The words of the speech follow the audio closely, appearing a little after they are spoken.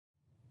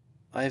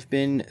I've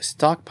been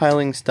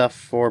stockpiling stuff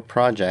for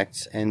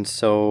projects, and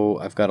so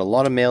I've got a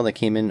lot of mail that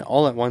came in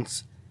all at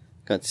once.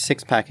 Got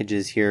 6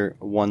 packages here,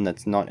 one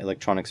that's not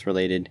electronics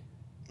related.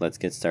 Let's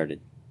get started.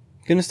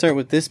 I'm gonna start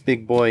with this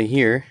big boy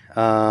here.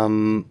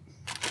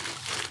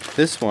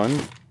 This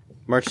one,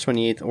 March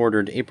 28th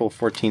ordered, April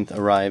 14th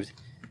arrived,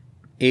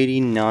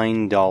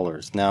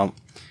 $89. Now,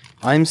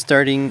 I'm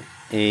starting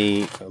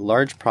a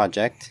large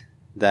project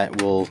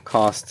that will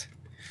cost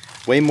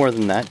way more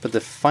than that, but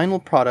the final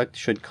product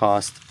should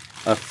cost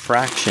a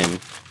fraction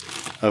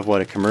of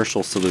what a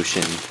commercial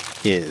solution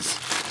is.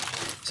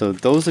 So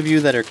those of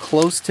you that are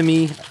close to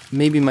me,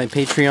 maybe my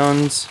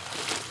Patreons,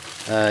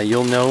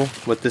 you'll know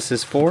what this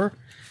is for,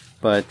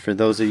 but for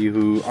those of you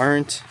who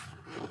aren't,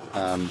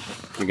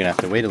 you're gonna have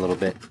to wait a little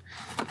bit.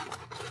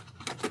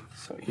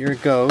 So here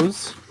it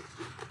goes.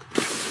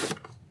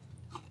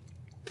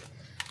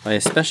 I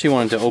especially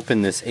wanted to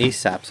open this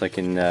ASAP so I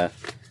can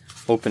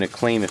open a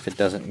claim if it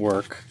doesn't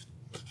work.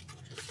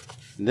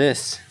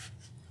 This,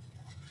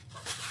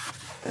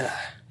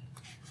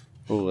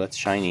 oh, that's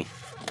shiny.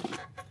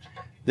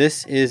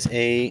 This is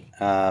a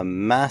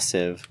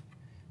massive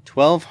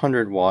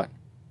 1200 watt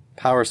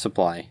power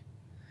supply.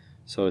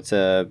 So it's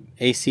a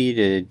AC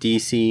to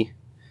DC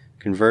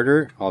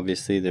converter.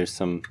 Obviously there's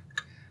some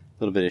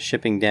little bit of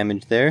shipping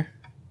damage there.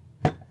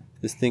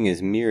 This thing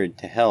is mirrored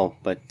to hell,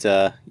 but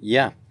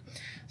yeah.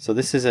 So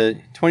this is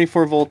a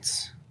 24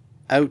 volts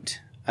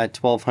out at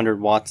 1200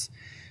 watts.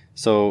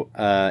 So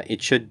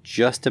it should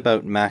just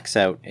about max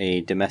out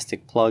a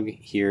domestic plug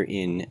here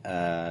in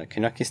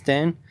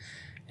Kazakhstan.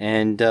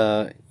 And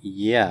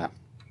yeah,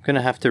 I'm going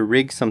to have to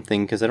rig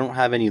something because I don't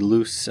have any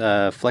loose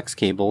flex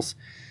cables.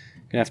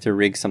 I'm going to have to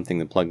rig something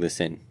to plug this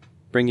in.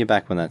 Bring you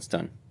back when that's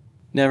done.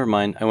 Never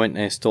mind, I went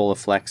and I stole a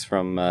flex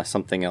from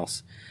something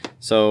else.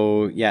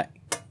 So yeah,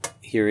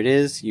 here it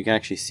is. You can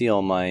actually see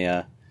all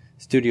my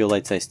studio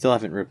lights I still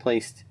haven't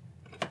replaced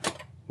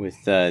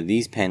with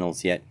these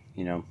panels yet,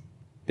 you know.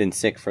 Been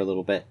sick for a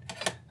little bit.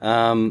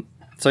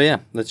 So yeah,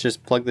 let's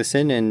just plug this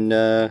in and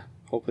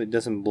hopefully it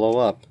doesn't blow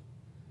up.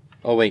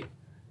 Oh wait,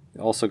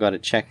 also got to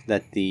check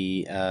that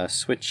the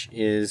switch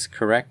is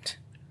correct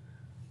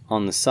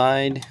on the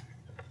side.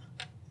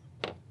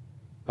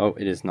 Oh,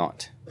 it is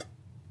not.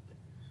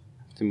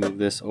 Have to move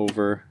this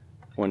over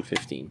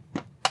 115.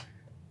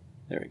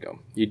 There we go.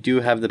 You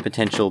do have the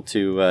potential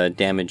to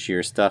damage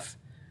your stuff.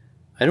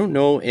 I don't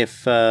know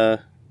if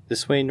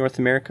this way in North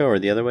America or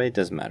the other way, it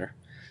doesn't matter.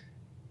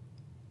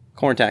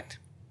 Contact.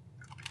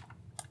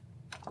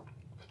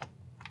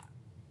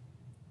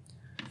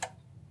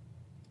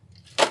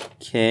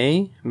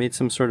 Okay, made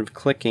some sort of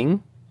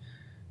clicking.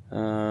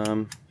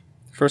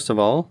 First of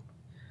all,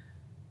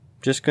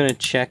 just going to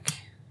check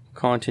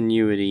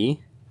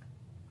continuity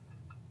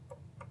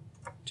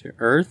to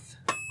earth.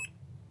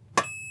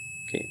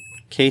 Okay,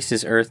 case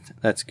is earth,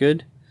 that's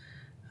good.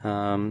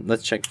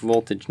 Let's check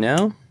voltage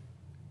now.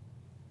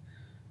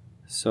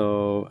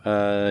 So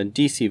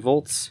DC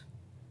volts.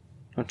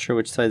 Not sure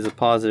which side's the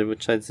positive,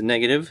 which side's the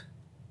negative.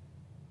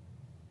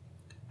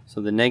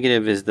 So the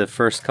negative is the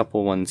first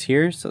couple ones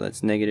here, so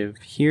that's negative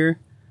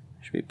here.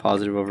 Should be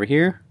positive over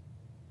here.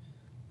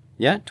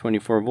 Yeah,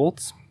 24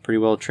 volts, pretty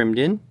well trimmed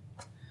in.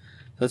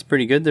 That's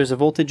pretty good. There's a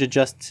voltage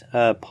adjust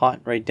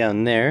pot right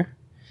down there,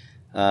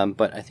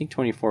 but I think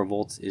 24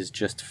 volts is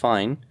just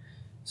fine.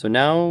 So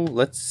now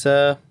let's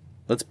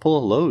pull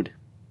a load.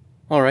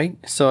 All right,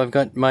 so I've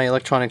got my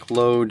electronic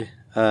load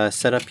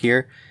set up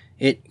here.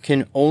 It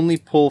can only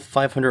pull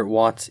 500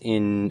 watts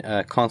in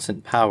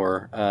constant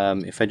power.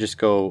 If I just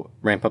go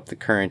ramp up the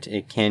current,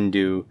 it can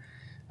do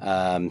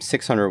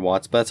 600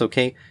 watts, but that's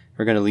okay.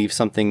 We're going to leave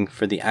something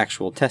for the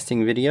actual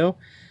testing video.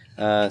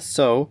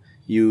 So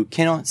you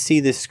cannot see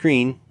this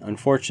screen,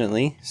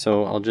 unfortunately,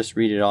 so I'll just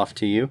read it off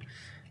to you.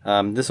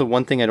 This is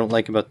one thing I don't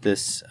like about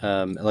this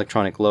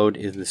electronic load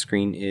is the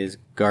screen is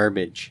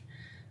garbage.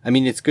 I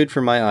mean, it's good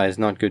for my eyes,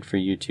 not good for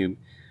YouTube.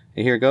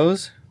 Here it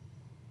goes.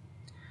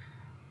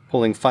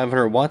 Pulling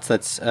 500 watts,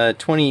 that's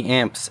 20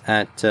 amps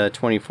at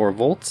 24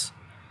 volts.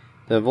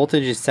 The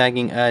voltage is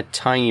sagging a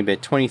tiny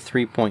bit,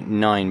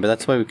 23.9, but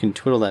that's why we can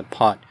twiddle that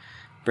pot,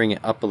 bring it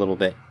up a little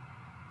bit.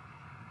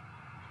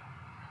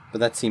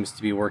 But that seems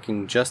to be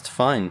working just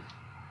fine.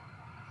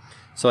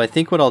 So I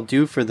think what I'll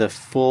do for the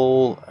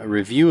full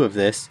review of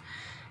this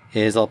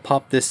is I'll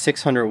pop this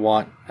 600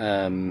 watt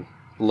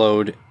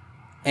load,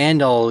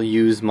 and I'll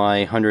use my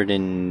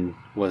 100 or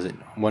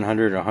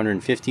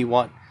 150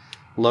 watt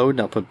load,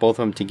 and I'll put both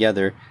of them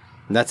together.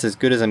 And that's as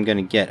good as I'm going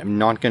to get. I'm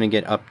not going to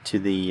get up to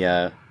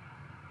the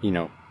you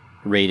know,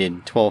 rated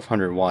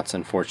 1200 watts,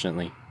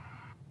 unfortunately.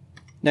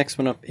 Next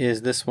one up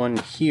is this one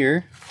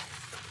here.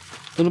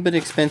 A little bit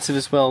expensive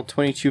as well,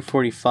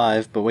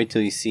 $22.45, but wait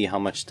till you see how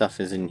much stuff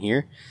is in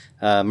here.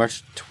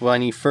 March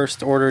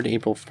 21st ordered,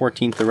 April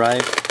 14th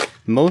arrived.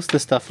 Most of the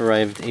stuff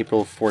arrived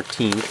April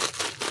 14th.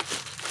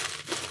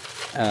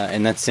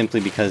 And that's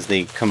simply because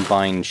they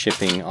combine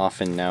shipping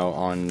often now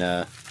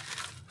on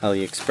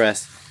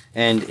AliExpress.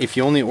 And if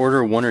you only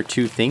order one or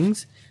two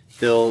things,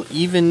 they'll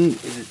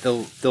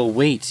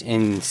wait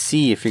and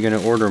see if you're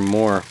going to order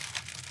more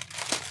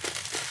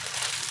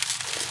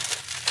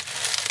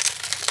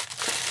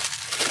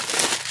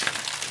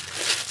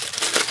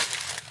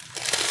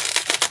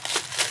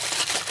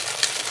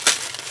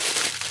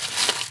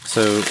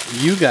So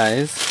you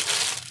guys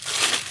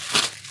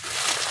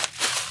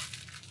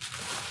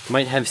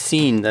might have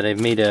seen that I've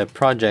made a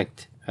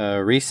project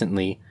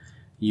recently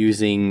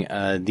using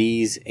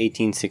these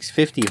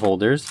 18650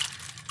 holders.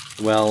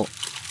 Well,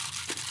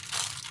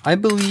 I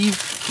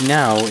believe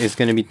now is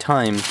going to be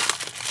time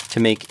to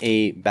make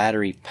a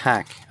battery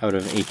pack out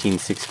of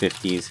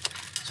 18650s.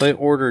 So I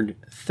ordered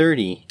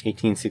 30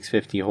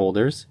 18650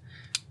 holders,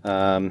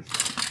 8,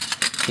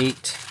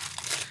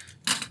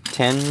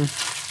 10,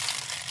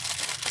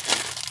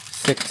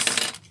 6,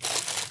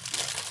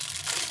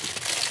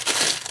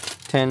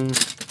 10,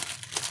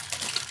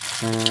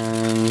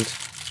 and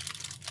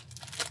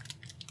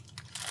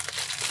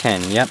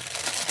 10, yep.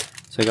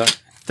 So I got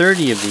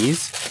 30 of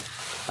these.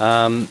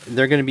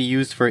 They're going to be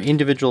used for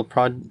individual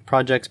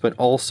projects, but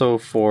also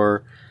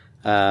for,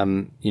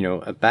 you know,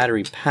 a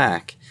battery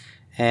pack.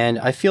 And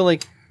I feel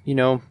like, you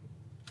know,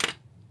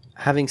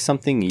 having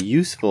something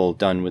useful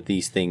done with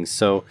these things.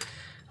 So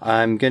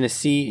I'm going to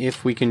see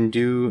if we can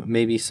do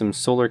maybe some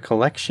solar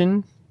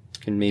collection.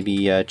 Can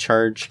maybe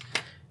charge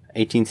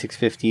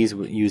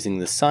 18650s using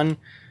the sun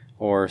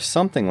or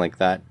something like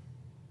that.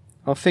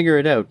 I'll figure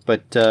it out.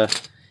 But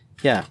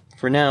yeah,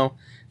 for now,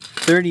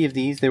 30 of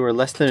these. They were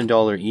less than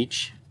 $1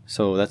 each.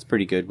 So that's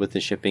pretty good with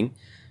the shipping.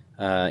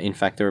 In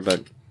fact, they're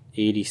about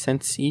 80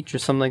 cents each or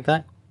something like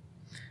that.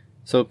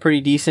 So pretty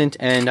decent,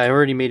 and I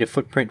already made a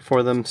footprint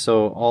for them,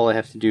 so all I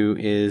have to do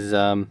is,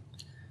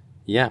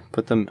 yeah,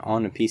 put them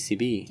on a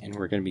PCB, and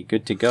we're going to be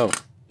good to go.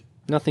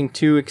 Nothing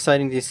too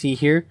exciting to see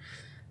here,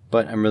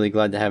 but I'm really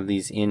glad to have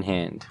these in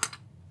hand.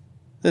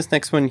 This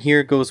next one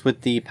here goes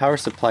with the power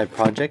supply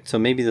project, so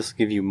maybe this will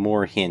give you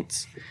more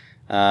hints.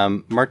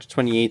 March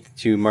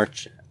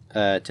 28th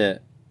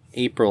to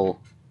April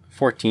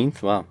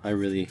 14th. Wow, I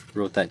really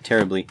wrote that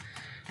terribly.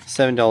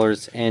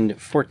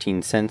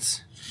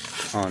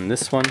 $7.14 on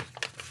this one.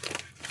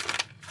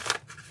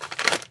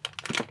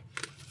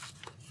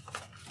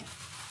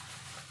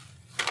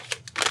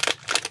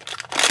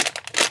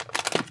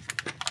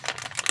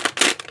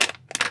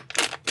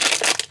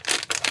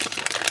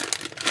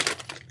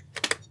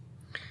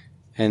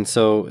 And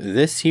so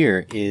this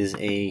here is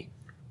a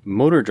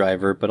motor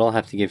driver, but I'll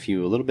have to give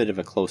you a little bit of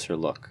a closer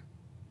look.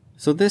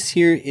 So this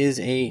here is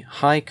a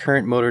high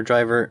current motor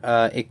driver.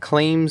 It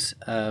claims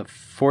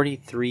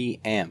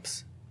 43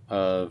 amps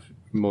of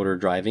motor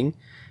driving,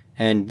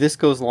 and this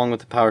goes along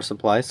with the power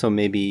supply, so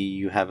maybe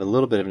you have a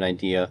little bit of an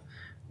idea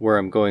where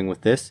I'm going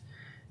with this.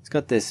 It's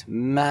got this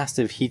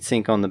massive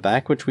heatsink on the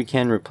back, which we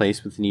can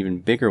replace with an even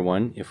bigger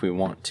one if we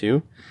want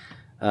to.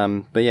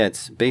 But yeah,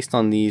 it's based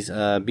on these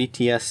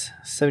BTS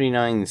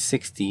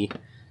 7960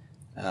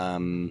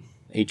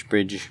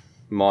 H-bridge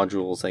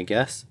modules, I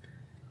guess.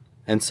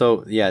 And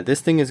so, yeah, this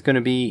thing is going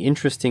to be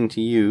interesting to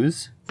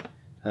use.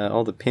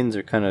 All the pins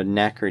are kind of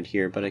knackered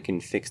here, but I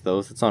can fix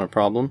those. It's not a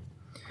problem.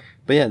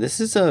 But yeah, this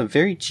is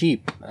very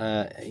cheap.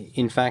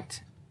 In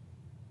fact,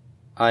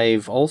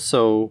 I've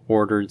also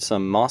ordered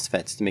some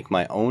MOSFETs to make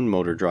my own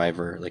motor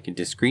driver, like a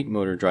discrete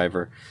motor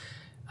driver.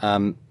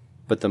 But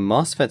the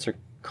MOSFETs are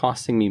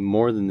costing me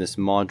more than this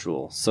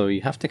module. So you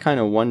have to kind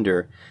of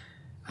wonder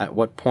at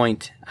what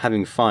point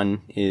having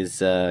fun is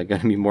going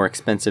to be more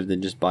expensive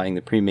than just buying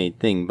the pre-made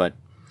thing. But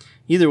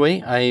either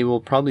way, I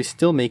will probably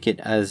still make it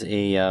as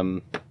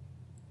a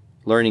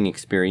learning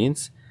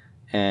experience,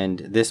 and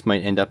this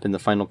might end up in the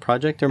final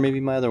project, or maybe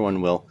my other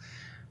one will.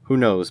 Who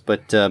knows?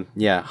 But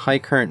yeah, high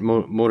current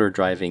motor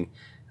driving.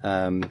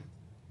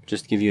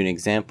 Just to give you an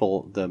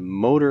example, the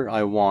motor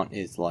I want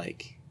is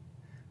like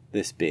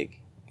this big.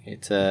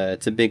 It's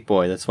a big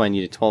boy. That's why I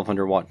need a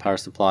 1200 watt power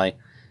supply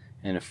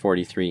and a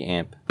 43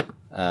 amp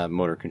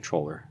motor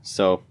controller.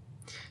 So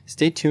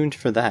stay tuned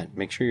for that.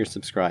 Make sure you're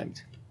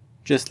subscribed.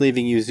 Just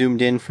leaving you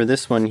zoomed in for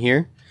this one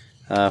here.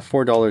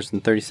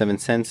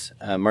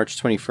 $4.37.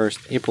 March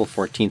 21st, April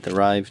 14th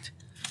arrived.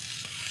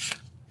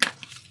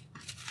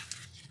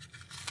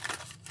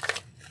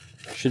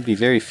 Should be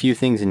very few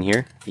things in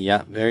here.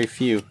 Yeah, very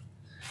few.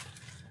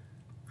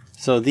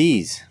 So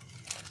these,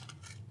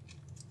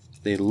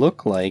 they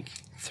look like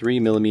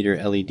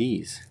 3mm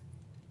LEDs.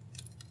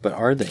 But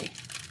are they?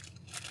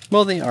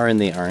 Well, they are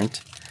and they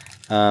aren't.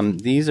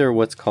 These are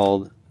what's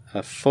called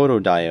a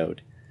photodiode.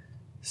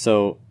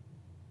 So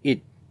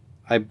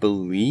I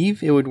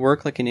believe it would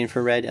work like an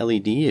infrared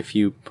LED if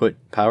you put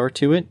power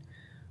to it.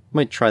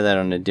 Might try that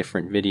on a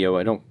different video.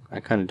 I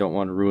kind of don't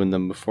want to ruin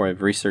them before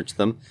I've researched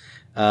them.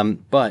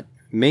 But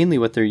mainly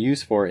what they're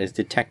used for is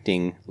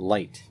detecting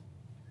light.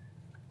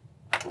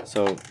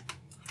 So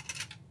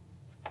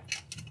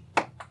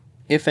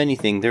if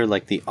anything, they're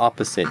like the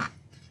opposite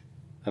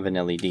of an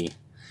LED.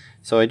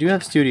 So I do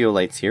have studio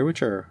lights here,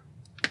 which are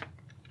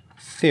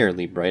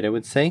fairly bright, I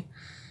would say.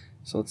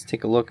 So let's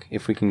take a look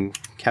if we can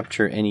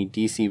capture any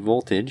DC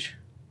voltage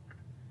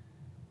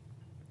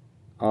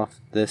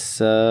off this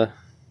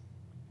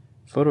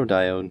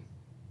photodiode.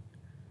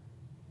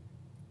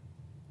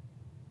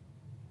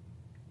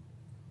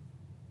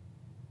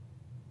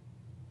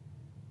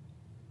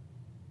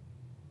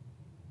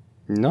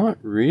 Not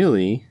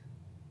really.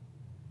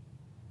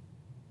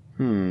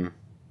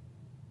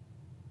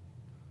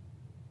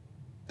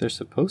 they're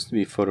supposed to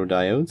be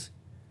photodiodes.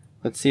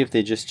 Let's see if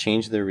they just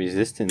change their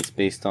resistance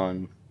based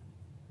on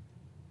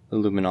the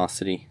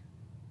luminosity.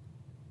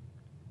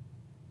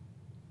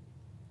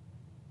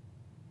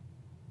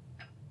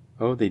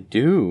 Oh, they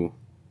do.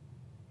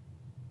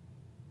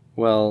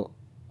 Well,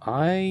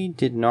 I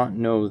did not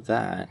know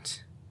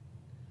that.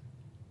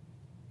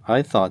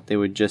 I thought they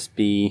would just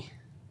be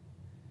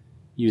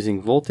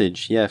using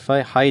voltage. Yeah, if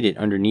I hide it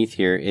underneath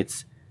here,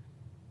 it's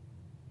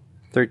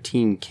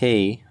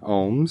 13k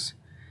ohms.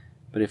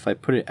 But if I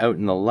put it out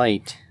in the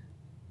light,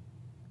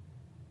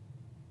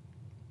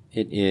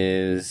 it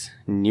is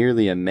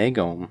nearly a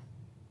megohm.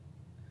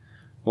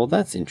 Well,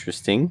 that's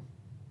interesting.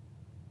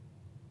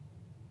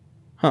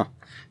 Huh.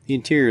 The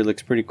interior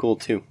looks pretty cool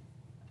too.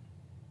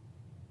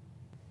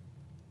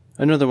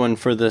 Another one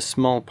for the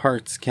small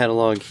parts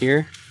catalog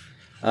here.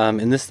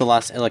 And this is the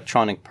last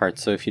electronic part,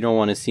 so if you don't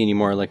want to see any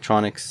more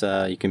electronics,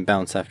 you can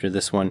bounce after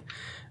this one.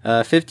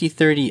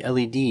 5030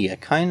 LED. I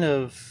kind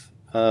of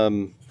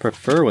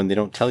prefer when they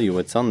don't tell you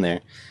what's on there.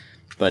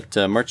 But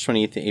March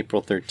 28th to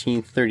April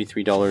 13th,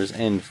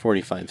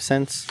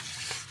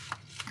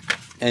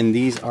 $33.45. And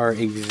these are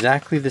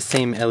exactly the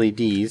same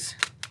LEDs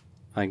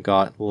I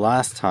got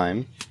last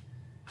time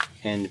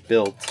and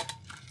built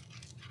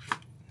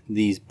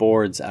these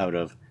boards out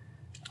of.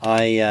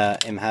 I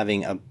am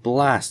having a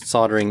blast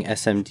soldering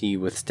SMD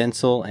with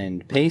stencil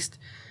and paste,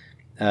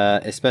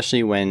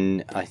 especially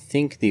when I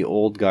think the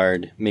old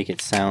guard make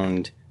it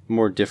sound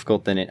more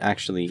difficult than it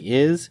actually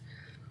is.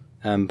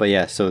 But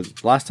yeah, so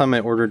last time I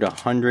ordered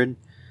 100,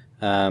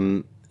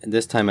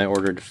 this time I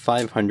ordered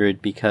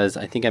 500 because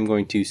I think I'm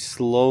going to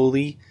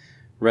slowly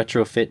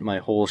retrofit my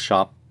whole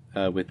shop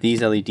with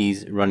these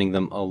LEDs, running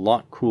them a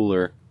lot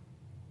cooler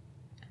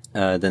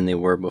than they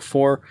were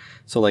before.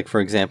 So like for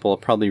example, I'll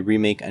probably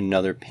remake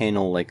another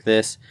panel like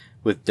this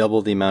with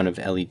double the amount of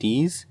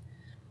LEDs,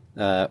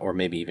 or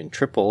maybe even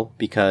triple,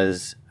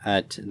 because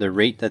at the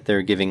rate that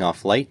they're giving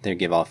off light, they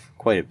give off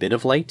quite a bit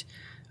of light,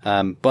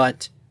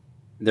 but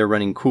they're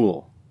running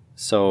cool.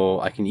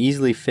 So I can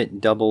easily fit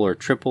double or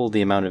triple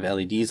the amount of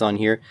LEDs on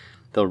here.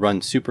 They'll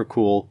run super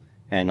cool,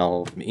 and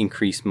I'll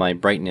increase my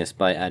brightness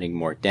by adding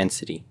more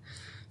density.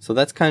 So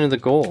that's kind of the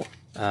goal.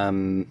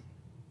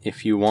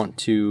 If you want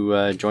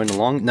to join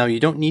along. Now, you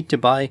don't need to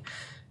buy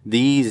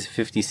these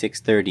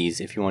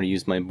 5630s if you want to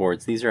use my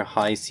boards. These are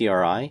high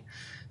CRI.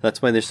 That's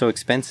why they're so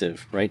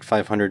expensive, right?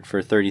 $500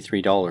 for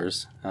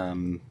 $33.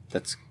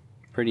 That's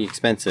pretty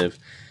expensive.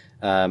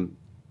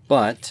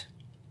 But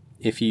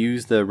if you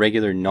use the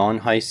regular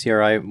non-high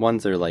CRI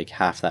ones, they're like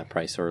half that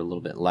price or a little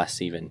bit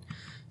less even.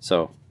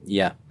 So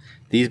yeah,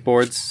 these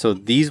boards, so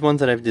these ones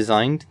that I've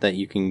designed that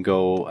you can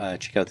go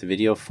check out the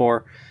video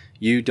for,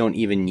 you don't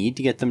even need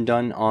to get them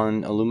done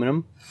on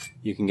aluminum.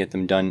 You can get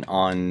them done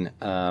on,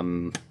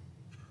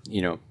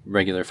 you know,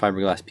 regular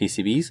fiberglass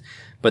PCBs.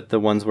 But the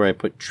ones where I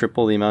put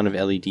triple the amount of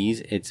LEDs,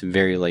 it's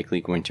very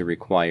likely going to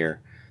require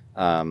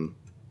an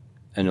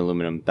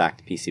aluminum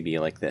backed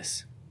PCB like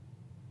this.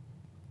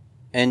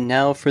 And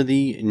now for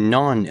the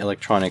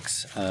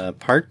non-electronics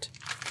part.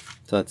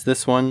 So that's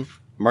this one.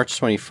 March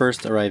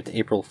 21st, arrived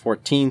April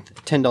 14th,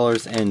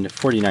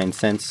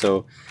 $10.49.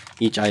 So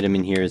each item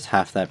in here is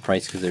half that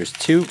price because there's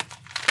two.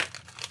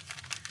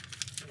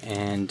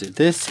 And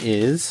this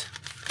is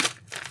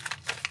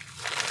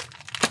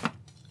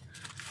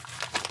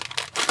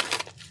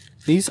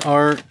these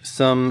are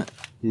some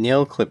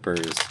nail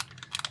clippers.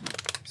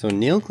 So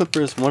nail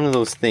clippers, one of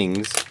those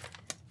things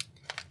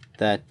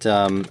that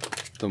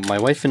my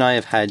wife and I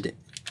have had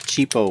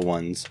cheapo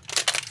ones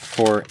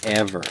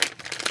forever.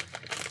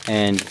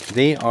 And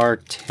they are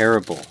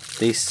terrible.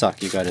 They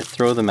suck. You got to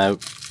throw them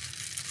out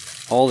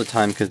all the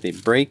time because they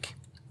break.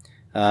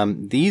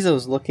 These I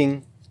was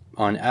looking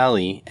on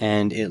Ali,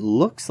 and it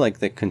looks like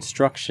the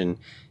construction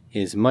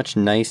is much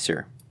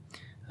nicer.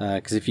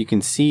 Because if you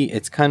can see,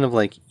 it's kind of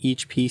like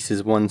each piece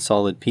is one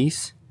solid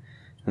piece,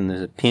 and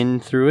there's a pin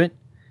through it,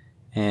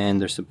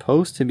 and they're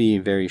supposed to be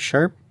very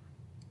sharp.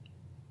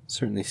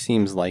 Certainly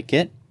seems like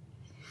it.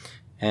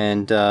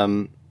 And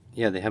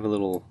yeah, they have a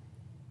little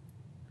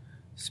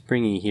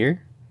springy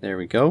here. There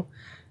we go.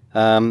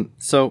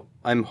 So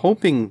I'm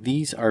hoping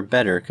these are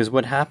better, because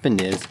what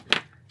happened is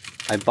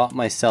I bought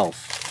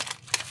myself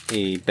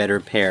a better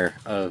pair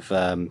of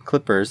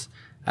clippers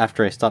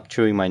after I stopped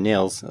chewing my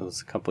nails. That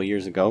was a couple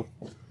years ago.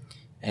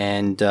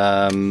 And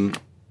I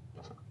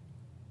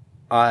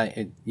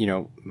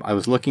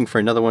was looking for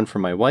another one for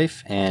my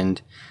wife,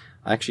 and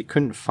I actually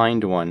couldn't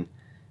find one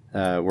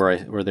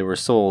where they were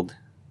sold.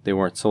 They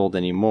weren't sold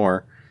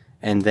anymore.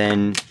 And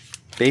then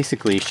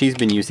basically she's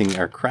been using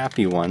our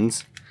crappy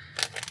ones,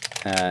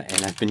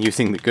 and I've been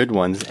using the good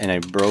ones, and I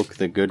broke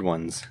the good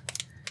ones.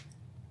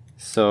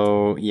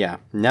 So yeah,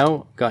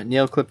 now got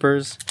nail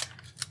clippers,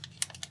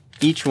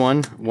 each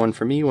one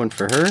for me, one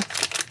for her,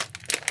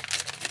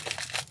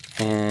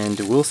 and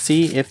we'll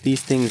see if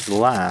these things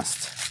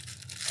last.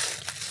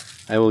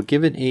 I will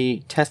give it a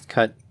test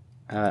cut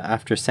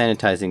after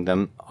sanitizing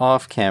them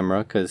off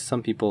camera, because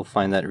some people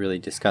find that really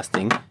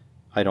disgusting.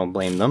 I don't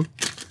blame them.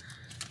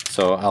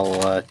 So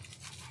I'll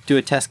do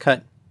a test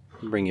cut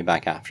bring you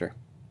back after.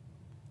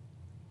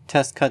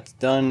 Test cuts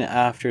done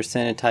after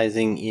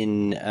sanitizing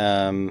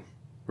in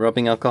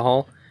rubbing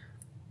alcohol.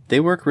 They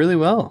work really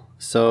well.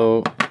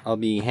 So I'll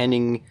be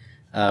handing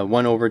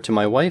one over to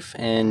my wife,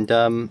 and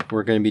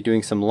we're going to be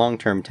doing some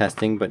long-term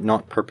testing, but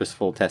not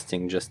purposeful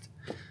testing, just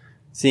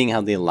seeing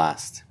how they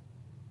last.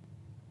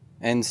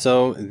 And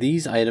so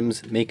these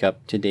items make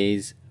up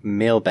today's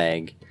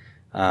mailbag.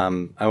 I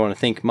want to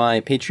thank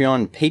my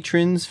Patreon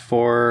patrons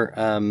for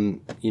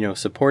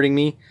supporting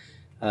me.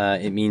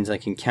 It means I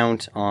can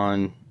count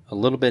on a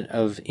little bit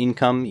of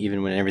income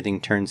even when everything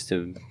turns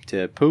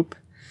to poop.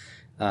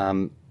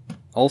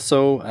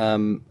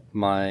 Also,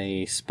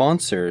 my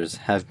sponsors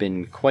have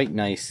been quite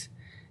nice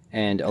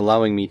and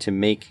allowing me to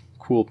make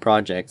cool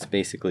projects,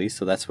 basically.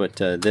 So that's what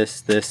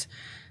this,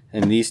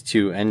 and these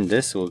two, and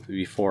this will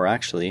be for,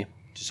 actually.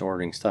 Just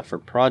ordering stuff for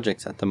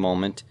projects at the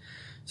moment.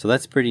 So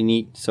that's pretty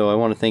neat. So I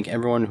want to thank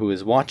everyone who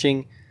is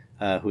watching,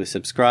 who is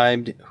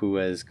subscribed, who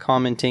is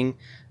commenting,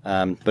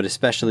 but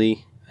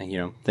especially,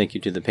 thank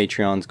you to the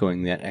Patreons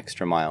going that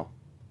extra mile.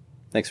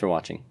 Thanks for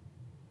watching.